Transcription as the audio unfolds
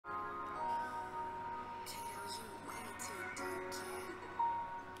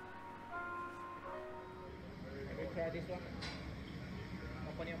this one.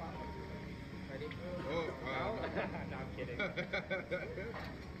 Open your mouth. Ready? Oh, No, I'm kidding.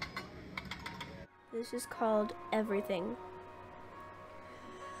 This is called Everything.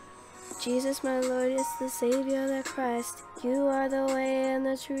 Jesus, my Lord, is the Savior, the Christ. You are the way and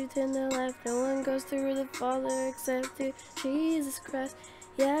the truth and the life. No one goes through the Father except through Jesus Christ.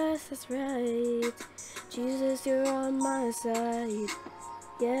 Yes, that's right. Jesus, you're on my side.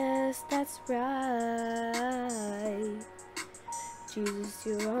 Yes, that's right. Jesus,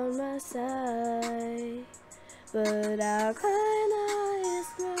 you're on my side. But I'll climb the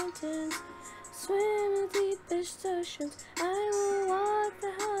highest mountains, swim the deepest oceans. I will walk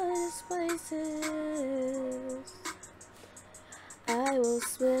the hardest places. I will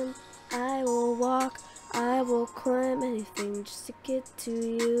swim, I will walk, I will climb anything just to get to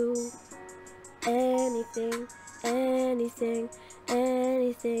you. Anything, anything,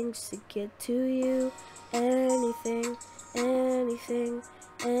 anything just to get to you. Anything, anything,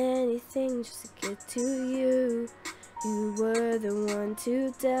 anything just to get to you. You were the one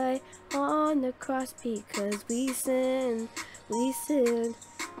to die on the cross because we sinned, we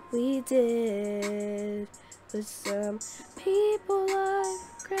did. But some people are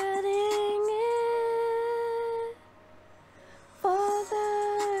regretting it.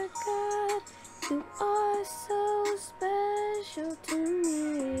 Father God, you are so special to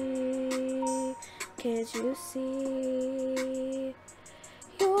me. Can't you see?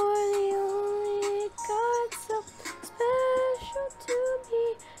 You're the only God so special to me.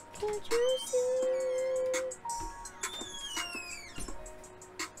 Can't you see?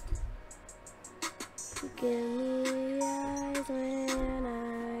 You give me eyes when I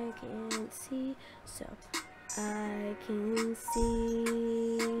can't see, so I can see.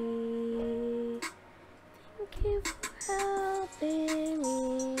 Thank you for helping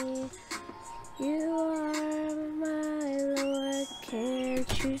me. You are my Lord,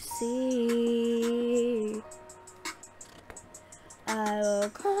 can't you see? I will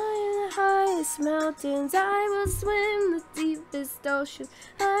climb the highest mountains, I will swim the deepest ocean,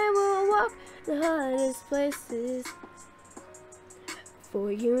 I will walk the hardest places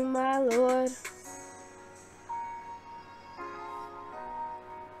for you, my Lord.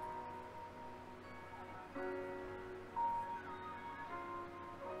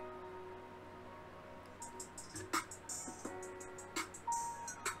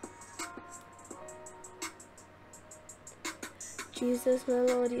 Jesus, my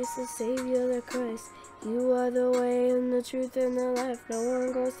Lord, is the Savior, the Christ. You are the way and the truth and the life. No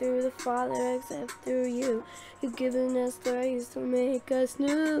one goes through the Father except through you. You've given us grace to make us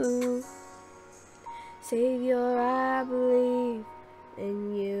new. Savior, I believe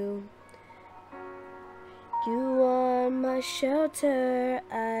in you. You are my shelter.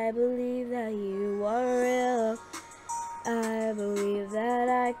 I believe that you are real. I believe that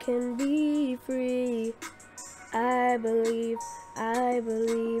I can be free. I believe, I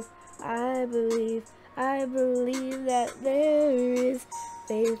believe, I believe, I believe that there is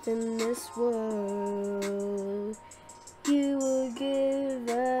faith in this world. You will give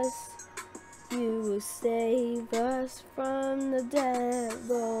us, you will save us from the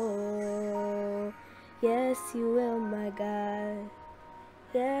devil. Yes, you will, my God.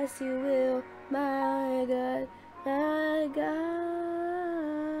 Yes, you will, my God, my God.